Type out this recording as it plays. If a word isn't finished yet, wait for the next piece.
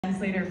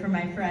translator for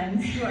my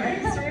friends who are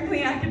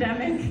extremely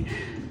academic.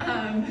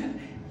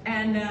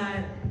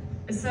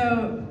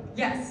 So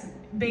yes,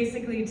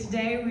 basically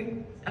today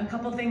a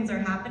couple things are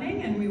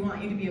happening and we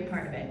want you to be a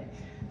part of it.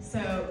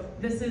 So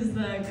this is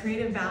the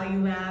Creative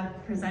Value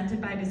Lab presented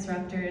by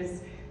Disruptors.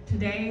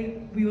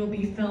 Today we will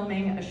be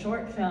filming a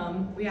short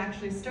film. We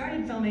actually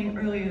started filming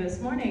earlier this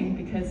morning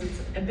because it's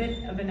a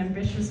bit of an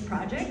ambitious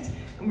project,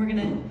 and we're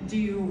gonna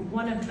do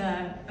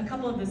a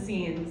couple of the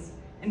scenes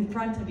in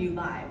front of you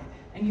live,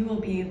 and you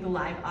will be the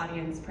live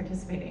audience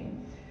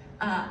participating.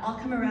 I'll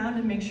come around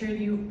and make sure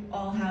you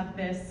all have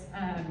this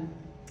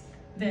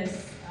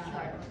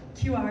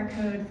QR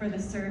code for the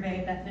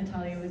survey that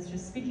Natalia was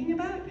just speaking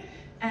about,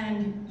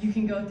 and you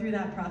can go through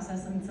that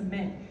process and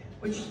submit,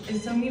 which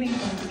is so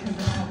meaningful because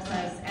it helps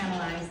us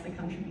analyze the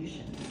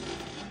contributions.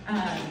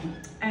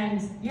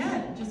 And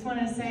yeah, just want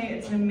to say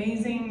it's an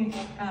amazing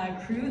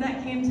crew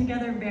that came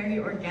together very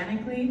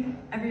organically.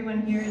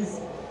 Everyone here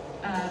is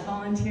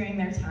volunteering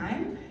their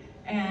time,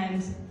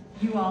 and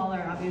you all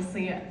are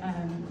obviously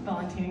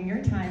volunteering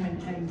your time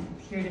and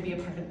here to be a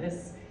part of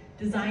this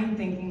design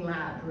thinking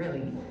lab,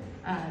 really.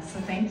 So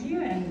thank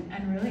you, and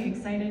I'm really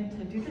excited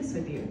to do this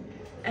with you.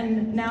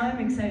 And now I'm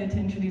excited to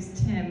introduce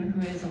Tim,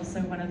 who is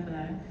also one of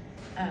the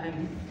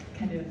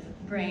kind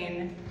of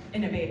brain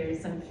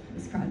innovators of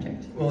this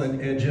project. Well,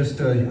 and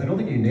just, I don't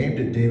think you named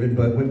it, David,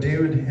 but what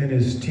David and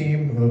his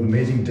team of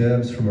amazing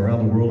devs from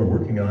around the world are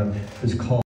working on is called